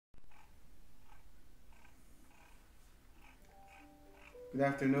Good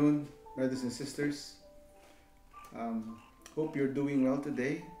afternoon, brothers and sisters. Hope you're doing well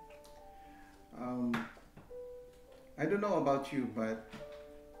today. Um, I don't know about you, but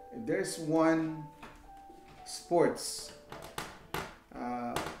if there's one sports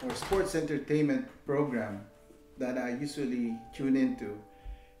or sports entertainment program that I usually tune into,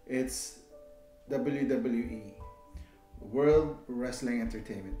 it's WWE, World Wrestling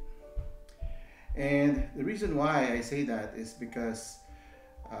Entertainment. And the reason why I say that is because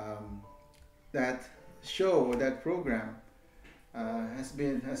um, that show, that program,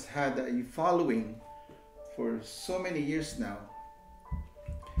 has had a following for so many years now,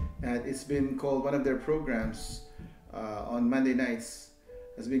 and it's been called one of their programs on Monday nights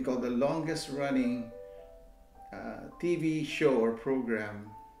has been called the longest running TV show or program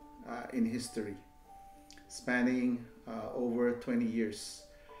in history, spanning over 20 years,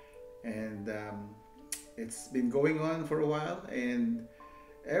 and it's been going on for a while. And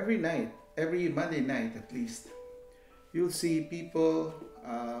every night, every Monday night at least, you'll see people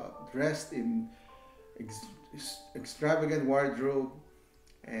dressed in extravagant wardrobe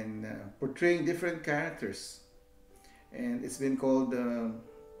and portraying different characters. And it's been called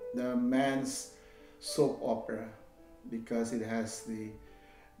the man's soap opera because it has the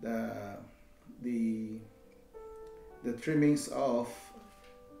the the trimmings of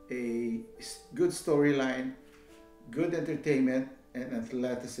a good storyline, good entertainment, and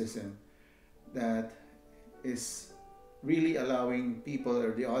athleticism that is really allowing people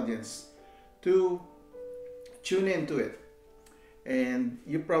or the audience to tune into it. And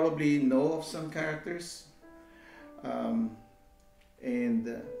you probably know of some characters, um,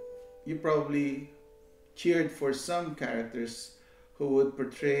 and you probably cheered for some characters who would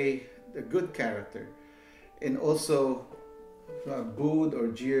portray the good character, and also booed or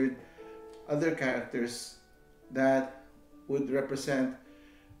jeered other characters that would represent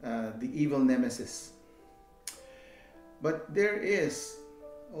the evil nemesis. But there is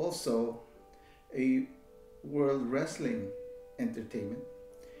also a World Wrestling Entertainment,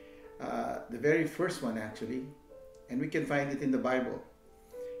 the very first one actually, and we can find it in the Bible,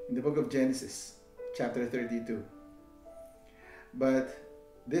 in the book of Genesis, chapter 32. But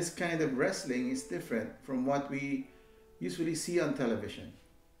this kind of wrestling is different from what we usually see on television.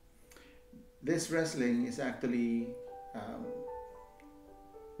 This wrestling is actually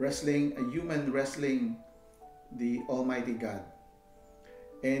wrestling, a human wrestling the Almighty God.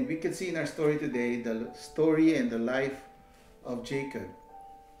 And we can see in our story today the story and the life of Jacob,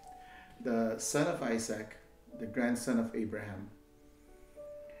 the son of Isaac, the grandson of Abraham.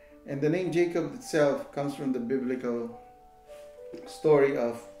 And the name Jacob itself comes from the biblical story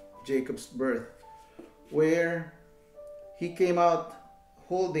of Jacob's birth, where he came out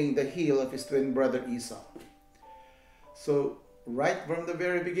holding the heel of his twin brother Esau. So right from the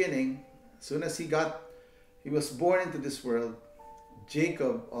very beginning, as soon as he was born into this world,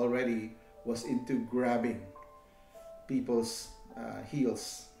 Jacob already was into grabbing people's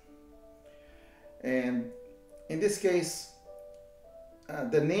heels. And in this case,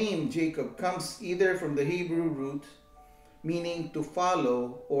 the name Jacob comes either from the Hebrew root meaning to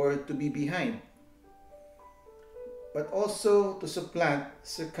follow or to be behind, but also to supplant,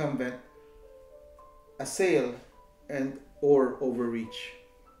 circumvent, assail, and or overreach.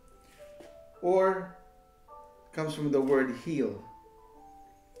 Or comes from the word heel.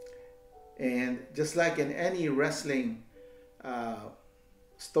 And just like in any wrestling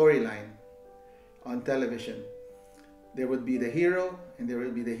storyline on television, there would be the hero and there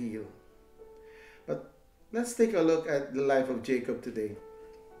would be the heel. But let's take a look at the life of Jacob today.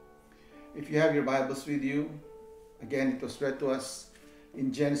 If you have your Bibles with you, again, it was read to us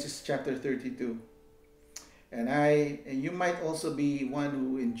in Genesis chapter 32. And you might also be one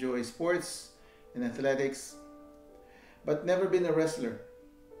who enjoys sports and athletics, but never been a wrestler.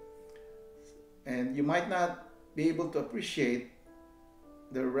 And you might not be able to appreciate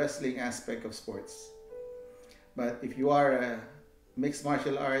the wrestling aspect of sports. But if you are a mixed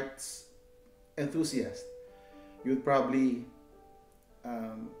martial arts enthusiast, you'd probably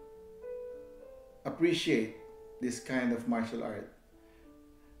appreciate this kind of martial art.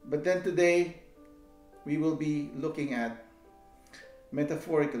 But then today, we will be looking at,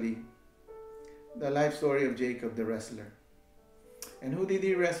 metaphorically, the life story of Jacob the wrestler. And who did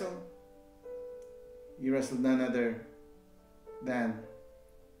he wrestle? He wrestled none other than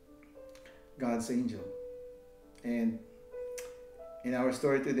God's angel. And in our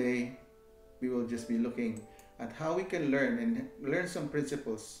story today, we will just be looking at how we can learn some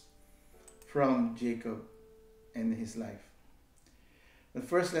principles from Jacob and his life. But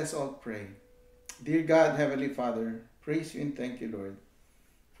first, let's all pray. Dear God, Heavenly Father, praise you and thank you, Lord,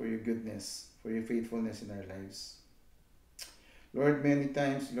 for your goodness, for your faithfulness in our lives. Lord, many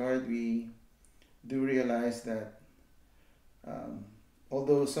times, Lord, we do realize that um,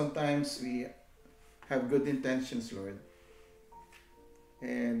 although sometimes we have good intentions, Lord,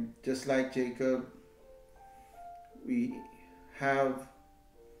 and just like Jacob, we have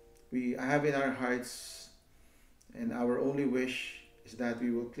we have in our hearts, and our only wish is that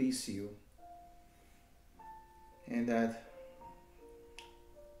we will please you, and that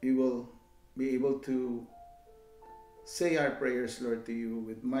we will be able to say our prayers, Lord, to you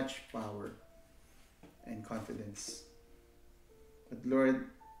with much power and confidence. But Lord,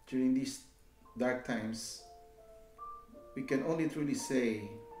 during these dark times, we can only truly say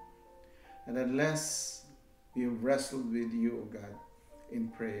that unless we have wrestled with you, O God, in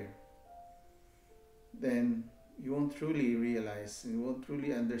prayer, then you won't truly realize and you won't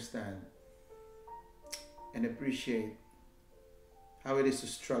truly understand and appreciate how it is to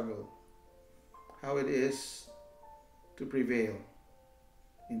struggle, how it is to prevail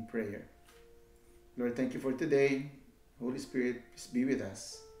in prayer. Lord, thank you for today. Holy Spirit, please be with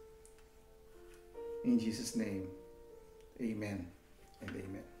us. In Jesus' name, amen and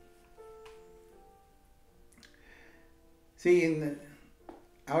amen. See, in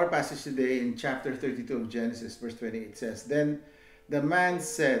our passage today in chapter 32 of Genesis, verse 28 says, Then the man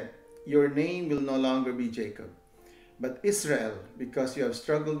said, Your name will no longer be Jacob, but Israel, because you have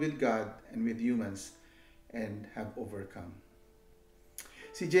struggled with God and with humans and have overcome.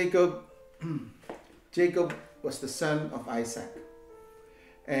 See, Jacob was the son of Isaac.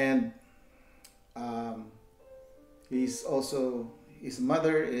 And he's also, his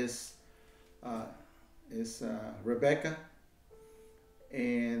mother is Rebecca,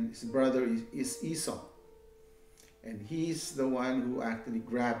 and his brother is Esau. And he's the one who actually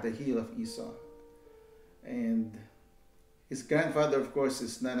grabbed the heel of Esau. And his grandfather, of course,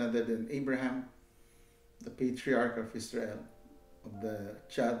 is none other than Abraham, the patriarch of Israel, of the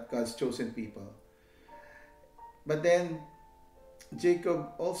God's chosen people. But then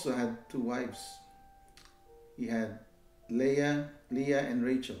Jacob also had two wives. He had Leah and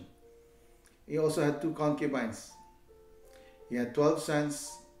Rachel. He also had two concubines. He had 12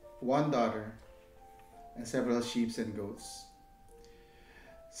 sons, one daughter, and several sheep and goats.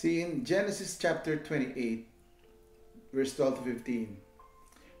 See, in Genesis chapter 28, verse 12 to 15,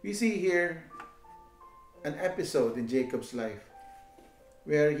 we see here an episode in Jacob's life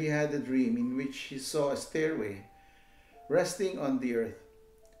where he had a dream in which he saw a stairway resting on the earth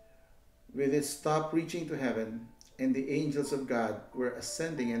with its top reaching to heaven, and the angels of God were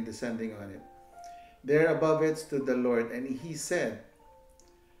ascending and descending on it. There above it stood the Lord, and he said,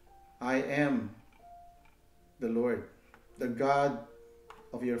 I am the Lord, the God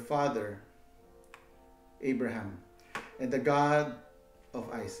of your father Abraham, and the God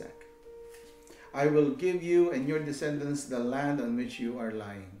of Isaac. I will give you and your descendants the land on which you are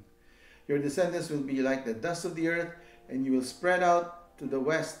lying. Your descendants will be like the dust of the earth, and you will spread out to the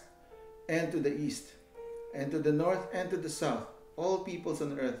west and to the east, and to the north and to the south. All peoples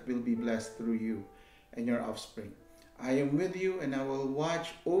on earth will be blessed through you and your offspring. I am with you, and I will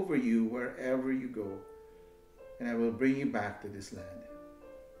watch over you wherever you go, and I will bring you back to this land.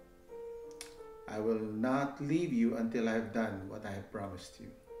 I will not leave you until I have done what I have promised you.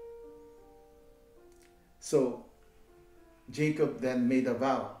 So Jacob then made a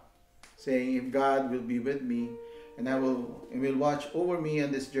vow, saying, if God will be with me, and will watch over me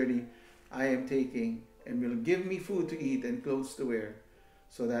on this journey I am taking, and will give me food to eat and clothes to wear,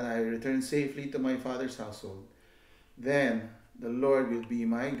 so that I return safely to my father's household, then the Lord will be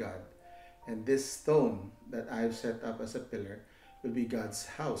my God, and this stone that I have set up as a pillar will be God's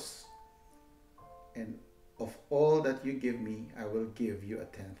house. And of all that you give me, I will give you a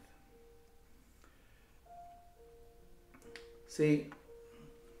tenth. See,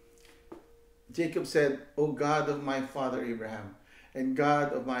 Jacob said, O God of my father Abraham, and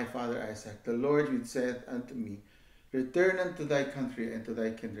God of my father Isaac, the Lord which said unto me, Return unto thy country and to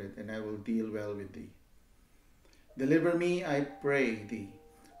thy kindred, and I will deal well with thee. Deliver me, I pray thee,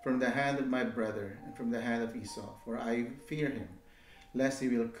 from the hand of my brother and from the hand of Esau, for I fear him, lest he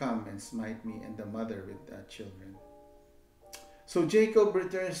will come and smite me and the mother with the children. So Jacob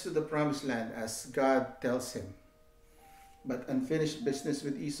returns to the promised land as God tells him. But unfinished business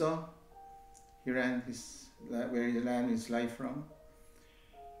with Esau, where he ran his life from.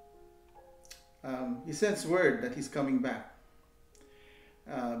 He sends word that he's coming back.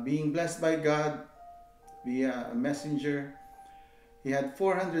 Being blessed by God via a messenger, he had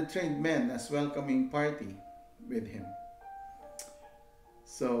 400 trained men as welcoming party with him.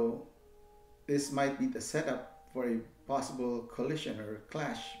 So this might be the setup for a possible collision or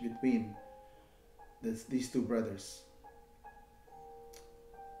clash between these two brothers.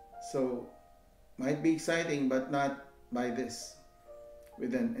 So, might be exciting, but not by this,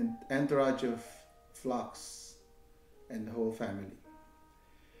 with an entourage of flocks and the whole family.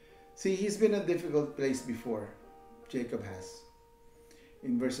 See, he's been in a difficult place before, Jacob has.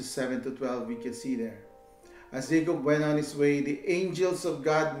 In verses 7 to 12, we can see there. As Jacob went on his way, the angels of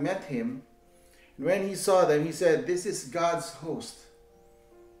God met him. And when he saw them, he said, "This is God's host."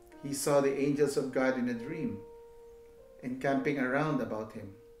 He saw the angels of God in a dream, encamping around about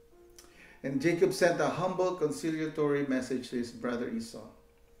him. And Jacob sent a humble conciliatory message to his brother Esau.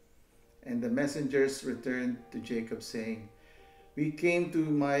 And the messengers returned to Jacob, saying, "We came to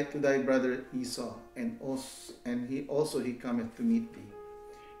thy brother Esau, and he cometh to meet thee,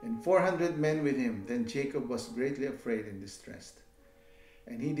 and 400 men with him." Then Jacob was greatly afraid and distressed.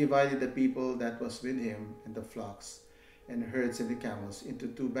 And he divided the people that was with him, and the flocks, and herds, and the camels, into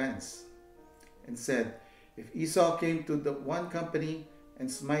 2 bands, and said, "If Esau came to the one company and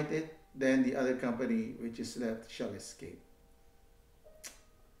smite it, then the other company which is left shall escape."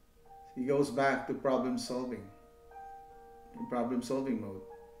 He goes back to problem solving mode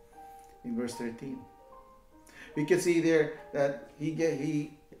in verse 13. We can see there that he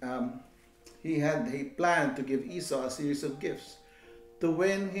had a plan to give Esau a series of gifts to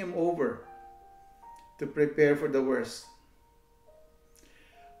win him over, to prepare for the worst.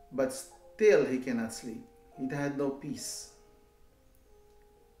 But still he cannot sleep. He had no peace.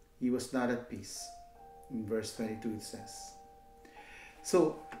 He was not at peace. In verse 22 it says.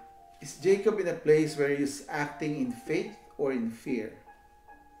 So, is Jacob in a place where he is acting in faith or in fear?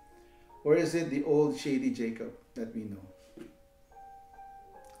 Or is it the old shady Jacob that we know?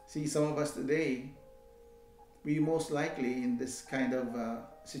 See, some of us today, we most likely in this kind of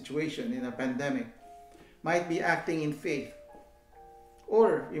situation, in a pandemic, might be acting in faith.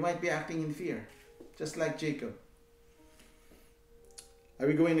 Or we might be acting in fear, just like Jacob. Are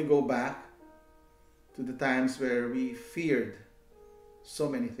we going to go back to the times where we feared so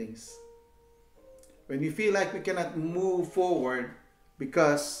many things? When we feel like we cannot move forward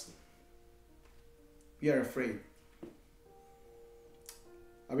because we are afraid.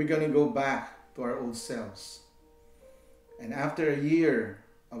 Are we going to go back to our old selves? And after a year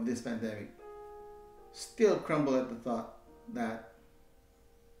of this pandemic, still crumble at the thought that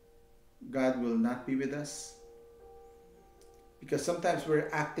God will not be with us? Because sometimes we're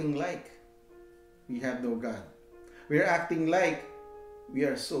acting like we have no God. We're acting like we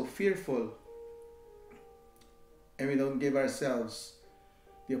are so fearful, and we don't give ourselves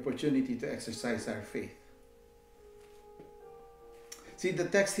the opportunity to exercise our faith. See, the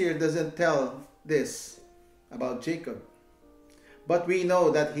text here doesn't tell this about Jacob, but we know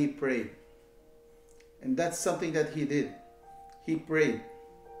that he prayed. And that's something that he did. He prayed.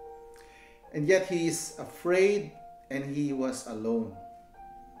 And yet he is afraid, and he was alone.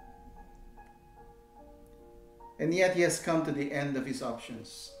 And yet he has come to the end of his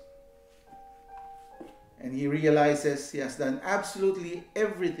options. And he realizes he has done absolutely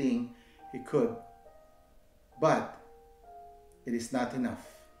everything he could. But it is not enough.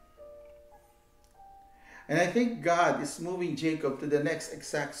 And I think God is moving Jacob to the next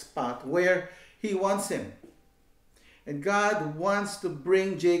exact spot where he wants him. And God wants to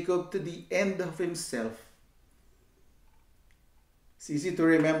bring Jacob to the end of himself. It's easy to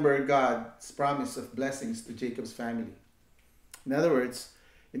remember God's promise of blessings to Jacob's family. In other words,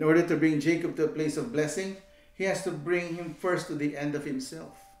 in order to bring Jacob to a place of blessing, he has to bring him first to the end of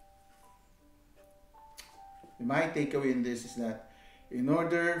himself. And my takeaway in this is that in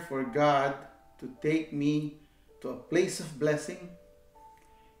order for God to take me to a place of blessing,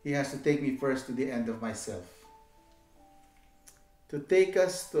 he has to take me first to the end of myself. To take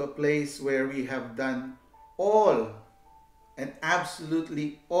us to a place where we have done all and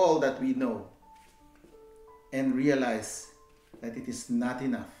absolutely all that we know, and realize that it is not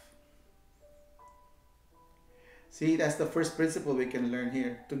enough. See, that's the first principle we can learn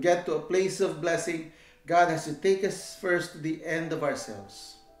here. To get to a place of blessing, God has to take us first to the end of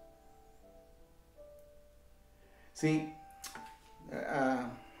ourselves. See,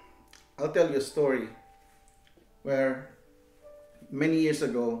 I'll tell you a story where many years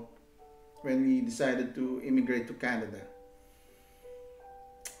ago, when we decided to immigrate to Canada,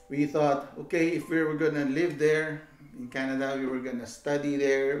 we thought, okay, if we were going to live there in Canada, we were going to study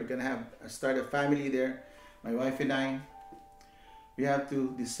there, we're going to start a family there, my wife and I, we have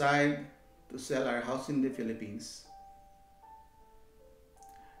to decide to sell our house in the Philippines.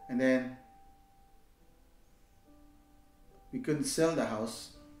 And then we couldn't sell the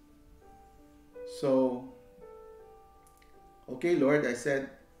house, so Okay, Lord, I said,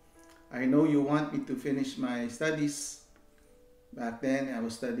 I know you want me to finish my studies. Back then, I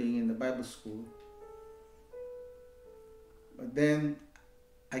was studying in the Bible school. But then,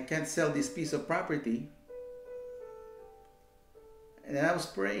 I can't sell this piece of property. And I was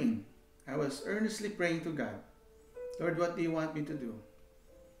praying. I was earnestly praying to God. Lord, what do you want me to do?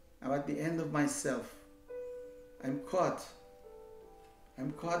 I'm at the end of myself. I'm caught.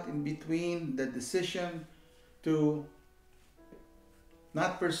 I'm caught in between the decision to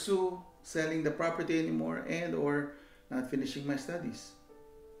not pursue selling the property anymore and or not finishing my studies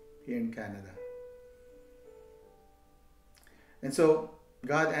here in Canada. And so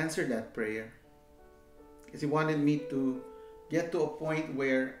God answered that prayer because He wanted me to get to a point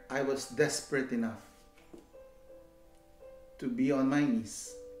where I was desperate enough to be on my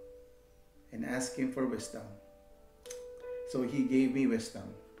knees and ask Him for wisdom. So He gave me wisdom.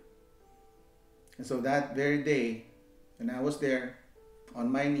 And so that very day, when I was there on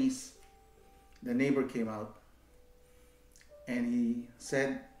my knees, the neighbor came out and he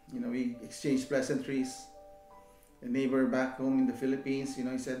said, we exchanged pleasantries. The neighbor back home in the Philippines,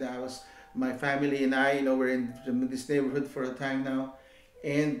 he said that my family and I, we're in this neighborhood for a time now,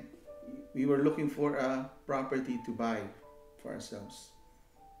 and we were looking for a property to buy for ourselves.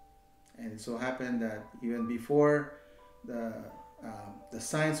 And it so happened that even before the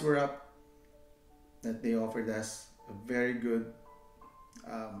signs were up, that they offered us a very good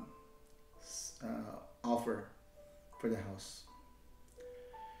offer for the house.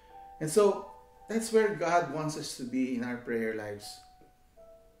 And so that's where God wants us to be in our prayer lives.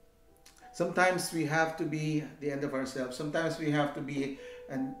 Sometimes we have to be at the end of ourselves. Sometimes we have to be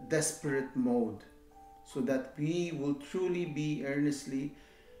in desperate mode so that we will truly be earnestly,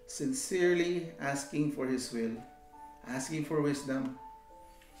 sincerely asking for His will, asking for wisdom,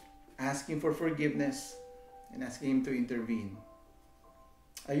 asking for forgiveness, and asking Him to intervene.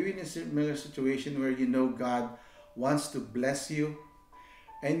 Are you in a similar situation where God wants to bless you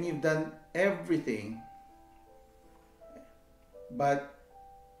and you've done everything, but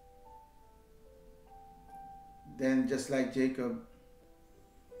then just like Jacob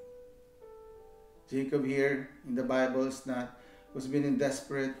here in the Bible was been in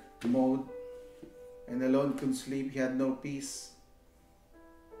desperate mode and alone couldn't sleep, he had no peace.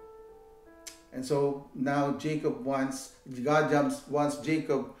 And so now God wants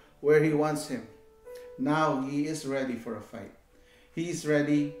Jacob where He wants him. Now he is ready for a fight. He is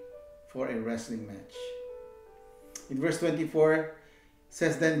ready for a wrestling match. In verse 24, it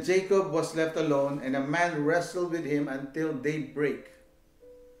says, Then Jacob was left alone, and a man wrestled with him until daybreak.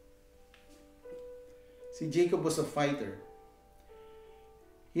 See, Jacob was a fighter.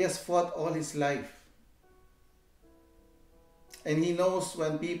 He has fought all his life. And he knows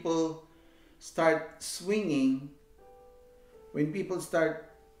when people start swinging, when people start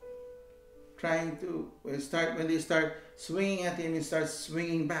when they start swinging at him, he starts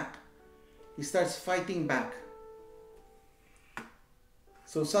swinging back. He starts fighting back.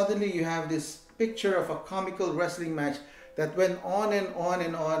 So suddenly you have this picture of a comical wrestling match that went on and on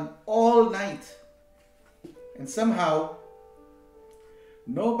and on all night. And somehow,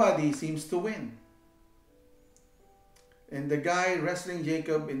 nobody seems to win. And the guy wrestling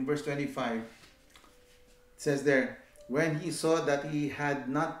Jacob in verse 25, it says there, when he saw that he had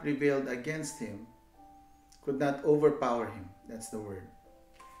not prevailed against him, could not overpower him. That's the word.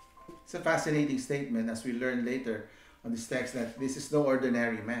 It's a fascinating statement as we learn later on this text that this is no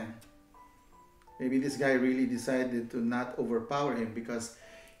ordinary man. Maybe this guy really decided to not overpower him because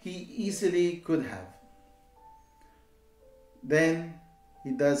he easily could have. Then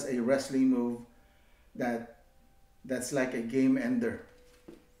he does a wrestling move that's like a game ender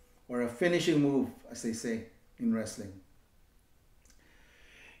or a finishing move, as they say in wrestling.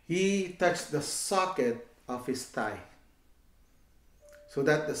 He touched the socket of his thigh, so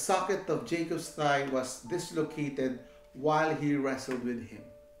that the socket of Jacob's thigh was dislocated while he wrestled with him.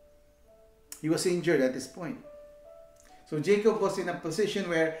 He was injured at this point. So Jacob was in a position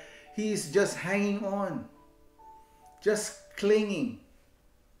where he is just hanging on, just clinging.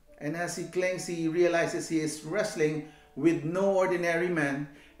 And as he clings, he realizes he is wrestling with no ordinary man,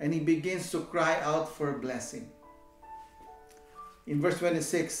 and he begins to cry out for blessing. In verse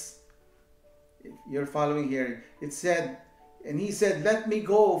 26, if you're following here, it said, and he said, "Let me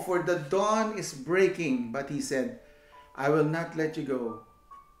go, for the dawn is breaking." But he said, "I will not let you go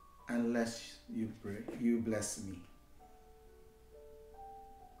unless you bless me."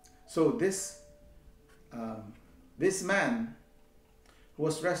 So this man who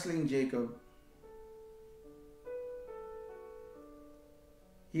was wrestling Jacob,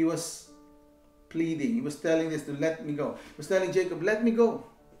 he was pleading. He was telling this to let me go. He was telling Jacob, let me go,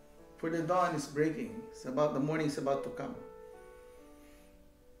 for the dawn is breaking. The morning is about to come.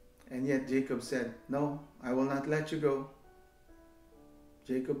 And yet Jacob said, no, I will not let you go.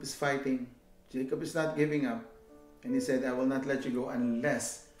 Jacob is fighting. Jacob is not giving up. And he said, I will not let you go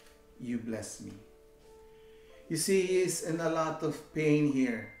unless you bless me. You see, he is in a lot of pain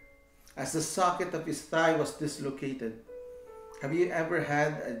here, as the socket of his thigh was dislocated. Have you ever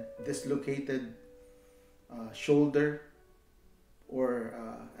had a dislocated shoulder or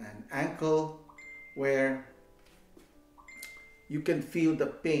an ankle where you can feel the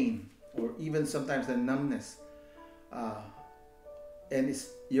pain or even sometimes the numbness, and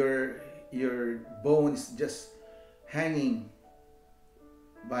your bone is just hanging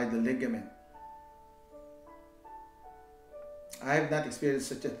by the ligament? I have not experienced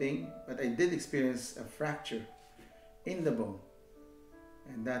such a thing, but I did experience a fracture in the bone,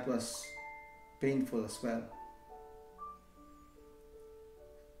 and that was painful as well.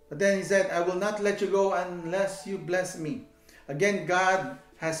 But then he said, I will not let you go unless you bless me. Again, God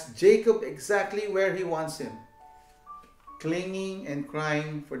has Jacob exactly where he wants him, clinging and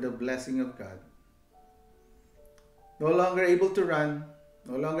crying for the blessing of God. No longer able to run,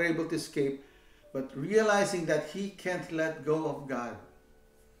 no longer able to escape, but realizing that he can't let go of God.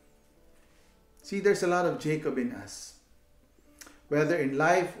 See, there's a lot of Jacob in us, whether in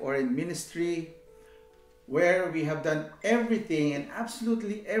life or in ministry, where we have done everything and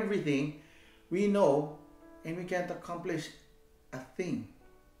absolutely everything we know, and we can't accomplish a thing.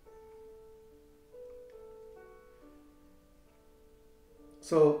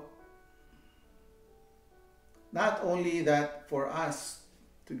 So, not only that for us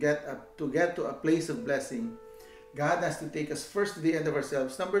to get to a place of blessing, God has to take us first to the end of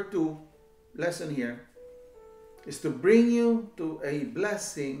ourselves. Number 2, lesson here, is to bring you to a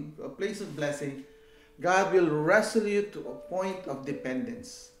blessing, a place of blessing. God will wrestle you to a point of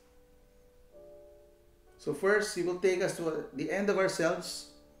dependence. So first, He will take us to the end of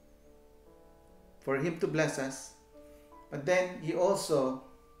ourselves for Him to bless us. But then He also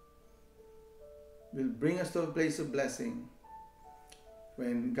will bring us to a place of blessing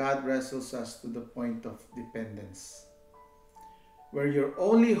when God wrestles us to the point of dependence, where your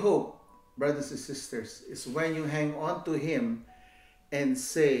only hope, brothers and sisters, is when you hang on to Him and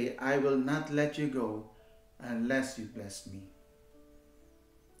say, I will not let you go unless you bless me.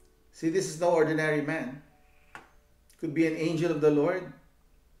 See, this is no ordinary man. Could be an angel of the Lord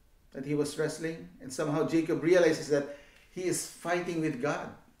that he was wrestling, and somehow Jacob realizes that he is fighting with God.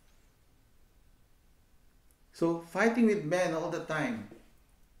 So fighting with men all the time,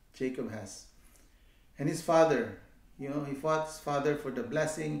 Jacob has. And his father, he fought his father for the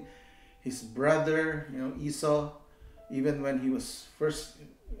blessing. His brother, Esau, even when he was first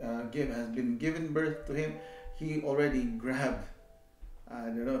has been given birth to him, he already grabbed. I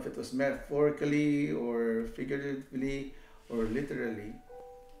don't know if it was metaphorically or figuratively or literally,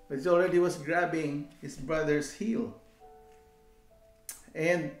 but he already was grabbing his brother's heel.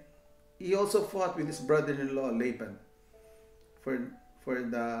 And he also fought with his brother-in-law Laban for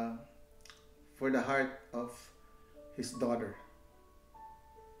the heart of his daughter.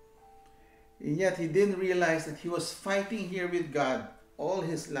 And yet he didn't realize that he was fighting here with God all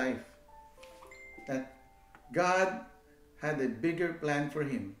his life, that God had a bigger plan for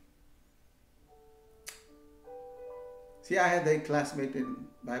him. See, I had a classmate in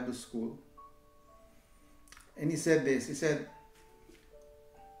Bible school, and he said this. He said,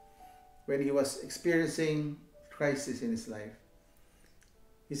 when he was experiencing crisis in his life,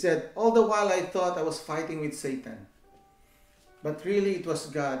 he said, all the while I thought I was fighting with Satan, but really it was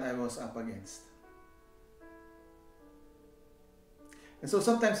God I was up against. And so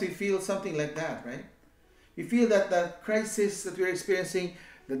sometimes we feel something like that, right? We feel that the crisis that we're experiencing,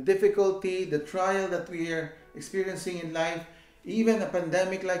 the difficulty, the trial that we are experiencing in life, even a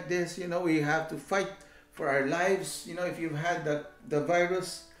pandemic like this, we have to fight for our lives. If you've had the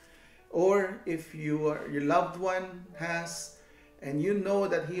virus, or if your loved one has, and you know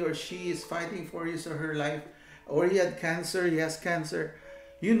that he or she is fighting for his or her life, or he has cancer,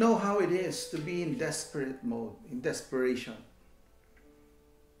 you know how it is to be in desperate mode, in desperation.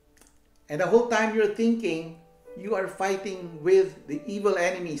 And the whole time you're thinking you are fighting with the evil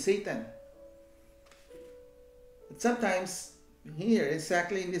enemy, Satan. But sometimes here,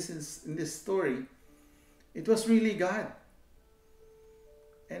 exactly in this story, it was really God.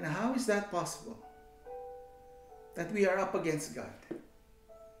 And how is that possible? That we are up against God.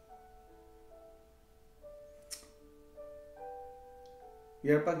 We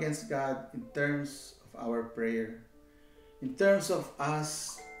are up against God in terms of our prayer, in terms of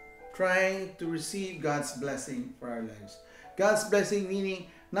us trying to receive God's blessing for our lives. God's blessing meaning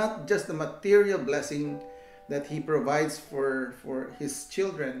not just the material blessing that He provides for His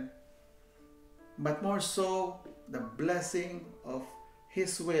children, but more so the blessing of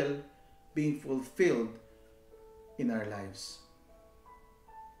His will being fulfilled in our lives.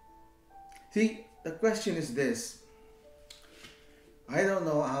 See, the question is this. I don't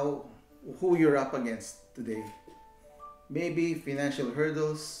know who you're up against today. Maybe financial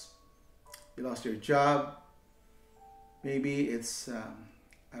hurdles, you lost your job, maybe it's a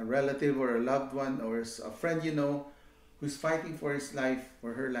relative or a loved one or a friend you know who's fighting for his life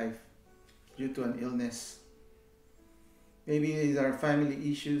or her life due to an illness. Maybe these are family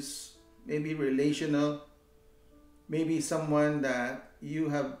issues, maybe relational, maybe someone that you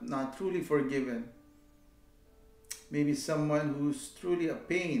have not truly forgiven, maybe someone who's truly a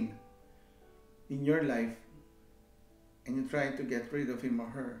pain in your life and you're trying to get rid of him or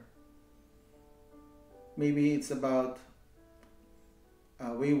her. Maybe it's about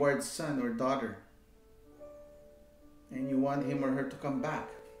a wayward son or daughter and you want him or her to come back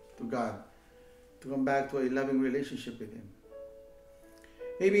to God, to come back to a loving relationship with Him.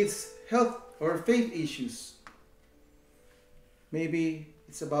 Maybe it's health or faith issues. Maybe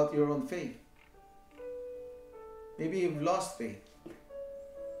it's about your own faith. Maybe you've lost faith.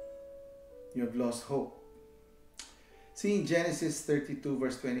 You have lost hope. See in Genesis 32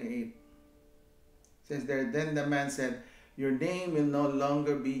 verse 28, it says there, then the man said, your name will no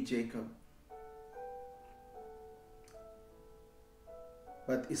longer be Jacob,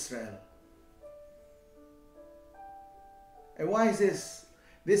 but Israel. And why is this?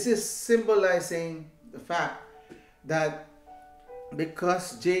 This is symbolizing the fact that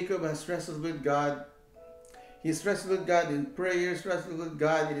because Jacob has wrestled with God, he's wrestled with God in prayers, wrestled with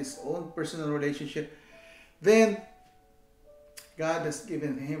God in his own personal relationship, then God has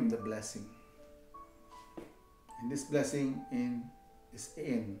given him the blessing. And this blessing is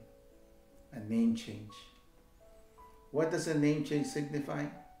in a name change. What does a name change signify?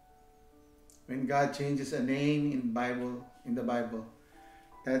 When God changes a name in the Bible,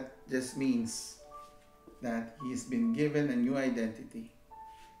 that just means that he has been given a new identity.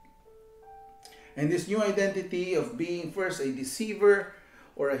 And this new identity of being first a deceiver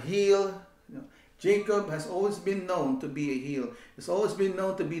or a heel, Jacob has always been known to be a heel. He's always been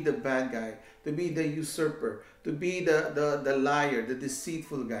known to be the bad guy, to be the usurper, to be the liar, the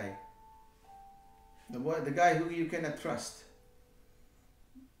deceitful guy. The guy who you cannot trust.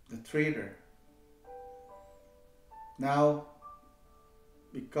 The traitor. Now,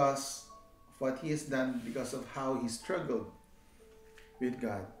 because of what he has done, because of how he struggled with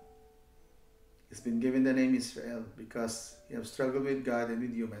God, he's been given the name Israel because he has struggled with God and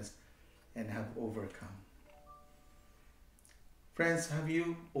with humans and have overcome. Friends, have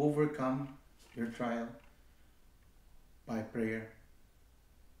you overcome your trial by prayer?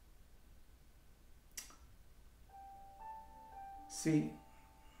 See,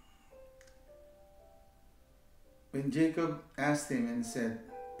 when Jacob asked him and said,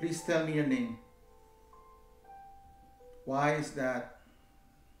 please tell me your name. Why is that?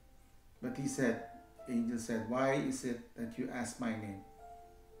 But he said, angel said, why is it that you ask my name?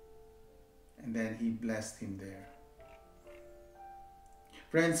 And then he blessed him there.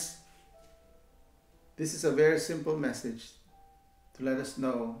 Friends, this is a very simple message to let us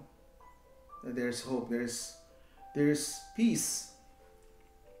know that there's hope, there's peace.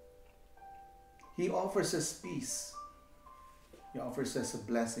 He offers us peace. He offers us a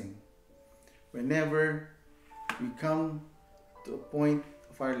blessing. Whenever we come to a point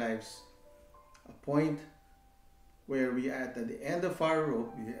of our lives, a point where we are at the end of our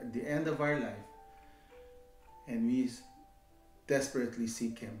rope, at the end of our life, and we desperately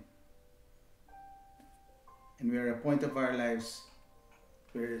seek Him. And we are at a point of our lives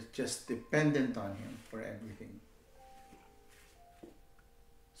where we're just dependent on Him for everything.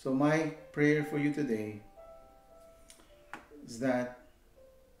 So my prayer for you today is that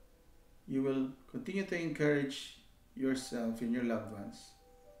you will continue to encourage yourself and your loved ones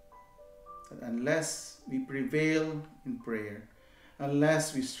that unless we prevail in prayer,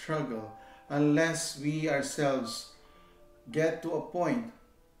 unless we struggle, unless we ourselves get to a point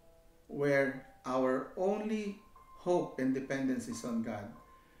where our only hope and dependence is on God,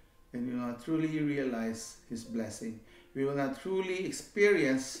 then we will not truly realize His blessing. We will not truly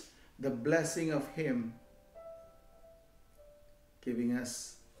experience the blessing of Him giving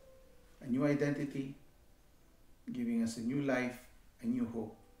us a new identity, giving us a new life, a new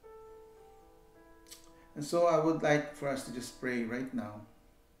hope. And so I would like for us to just pray right now.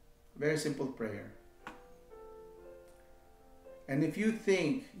 Very simple prayer. And if you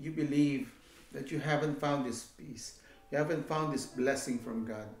think, you believe that you haven't found this peace, you haven't found this blessing from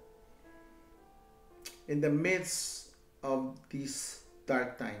God, in the midst of these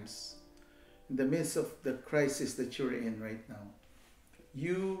dark times, in the midst of the crisis that you're in right now,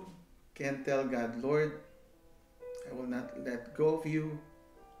 you can tell God, Lord, I will not let go of you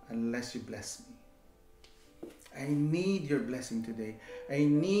unless you bless me. I need your blessing today. I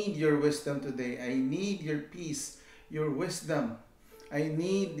need your wisdom today. I need your peace, your wisdom. I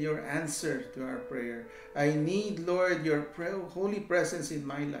need your answer to our prayer. I need, Lord, your holy presence in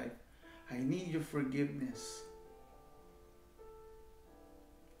my life. I need your forgiveness.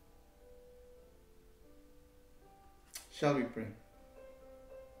 Shall we pray?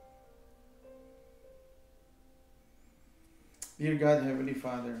 Dear God, Heavenly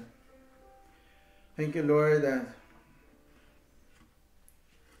Father, thank you, Lord, that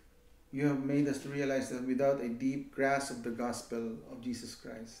you have made us to realize that without a deep grasp of the gospel of Jesus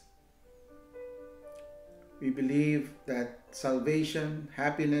Christ, we believe that salvation,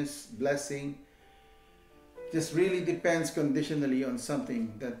 happiness, blessing just really depends conditionally on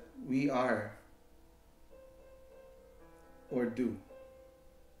something that we are or do.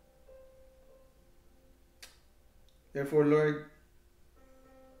 Therefore, Lord,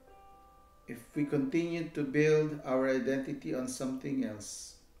 if we continue to build our identity on something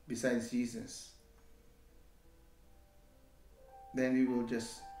else besides Jesus, then we will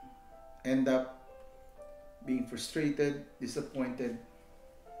just end up being frustrated, disappointed.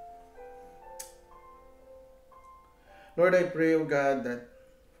 Lord, I pray, O God, that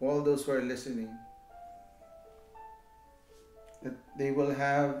for all those who are listening, that they will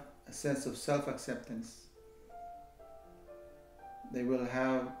have a sense of self-acceptance. They will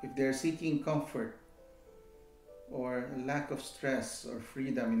have, if they're seeking comfort or lack of stress or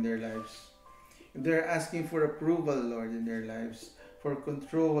freedom in their lives, if they're asking for approval, Lord, in their lives, for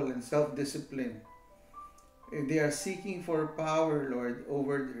control and self-discipline, if they are seeking for power, Lord,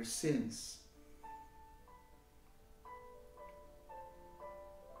 over their sins,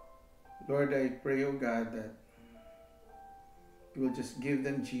 Lord, I pray, oh God, that you will just give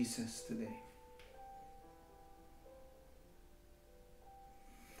them Jesus today.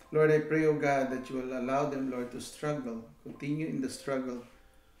 Lord, I pray, oh God, that you will allow them, Lord, to struggle, continue in the struggle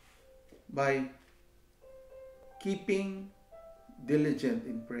by keeping diligent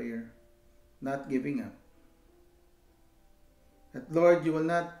in prayer, not giving up. That, Lord, you will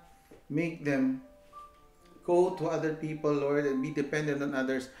not make them go to other people, Lord, and be dependent on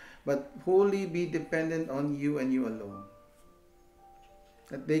others, but wholly be dependent on you and you alone.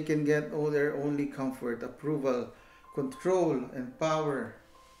 That they can get all their only comfort, approval, control, and power,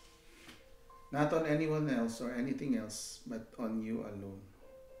 not on anyone else or anything else, but on you alone.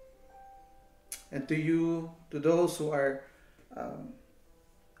 And to you, to those who are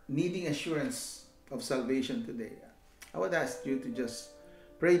needing assurance of salvation today, I would ask you to just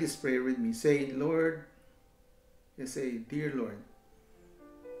pray this prayer with me. Say, Lord, just say, dear Lord.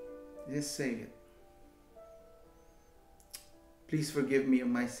 Just say it. Please forgive me of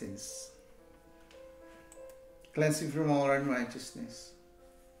my sins. Cleanse me from all unrighteousness.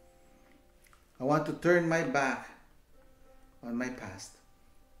 I want to turn my back on my past.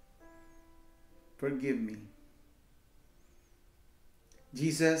 Forgive me.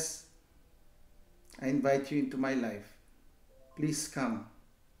 Jesus, I invite you into my life. Please come.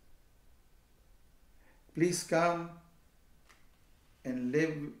 Please come and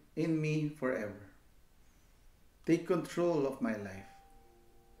live in me forever. Take control of my life.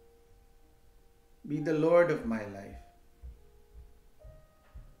 Be the Lord of my life.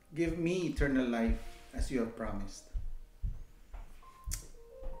 Give me eternal life as you have promised.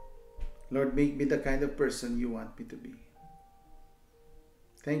 Lord, make me the kind of person you want me to be.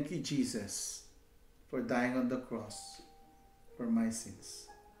 Thank you, Jesus, for dying on the cross for my sins.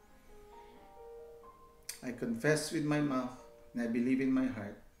 I confess with my mouth and I believe in my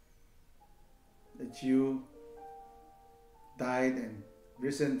heart that you died and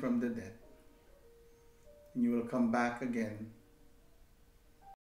risen from the dead. And you will come back again